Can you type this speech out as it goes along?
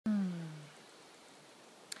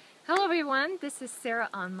everyone, this is Sarah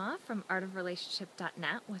Anma from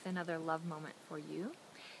artofrelationship.net with another love moment for you.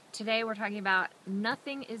 Today we're talking about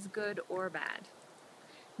nothing is good or bad.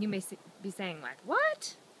 You may be saying like,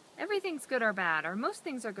 what? Everything's good or bad, or most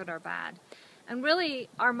things are good or bad. And really,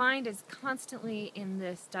 our mind is constantly in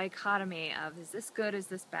this dichotomy of, is this good, is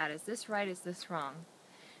this bad, is this right, is this wrong?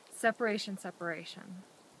 Separation, separation.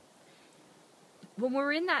 When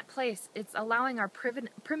we're in that place, it's allowing our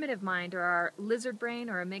primitive mind, or our lizard brain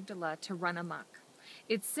or amygdala, to run amok.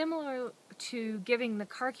 It's similar to giving the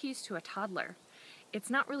car keys to a toddler. It's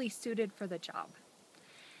not really suited for the job.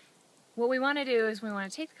 What we want to do is we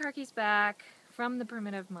want to take the car keys back from the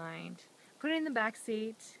primitive mind, put it in the back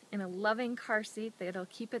seat, in a loving car seat that'll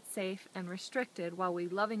keep it safe and restricted while we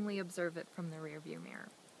lovingly observe it from the rearview mirror.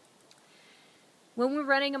 When we're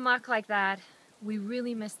running amok like that, we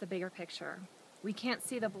really miss the bigger picture. We can't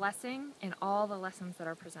see the blessing in all the lessons that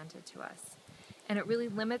are presented to us. And it really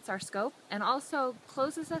limits our scope and also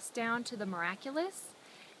closes us down to the miraculous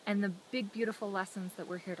and the big, beautiful lessons that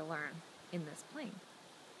we're here to learn in this plane.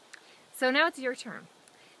 So now it's your turn.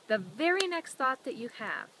 The very next thought that you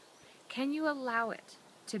have, can you allow it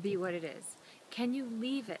to be what it is? Can you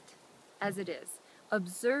leave it as it is?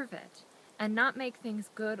 Observe it and not make things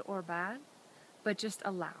good or bad, but just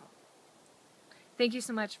allow. Thank you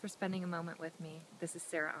so much for spending a moment with me. This is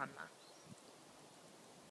Sarah Anma.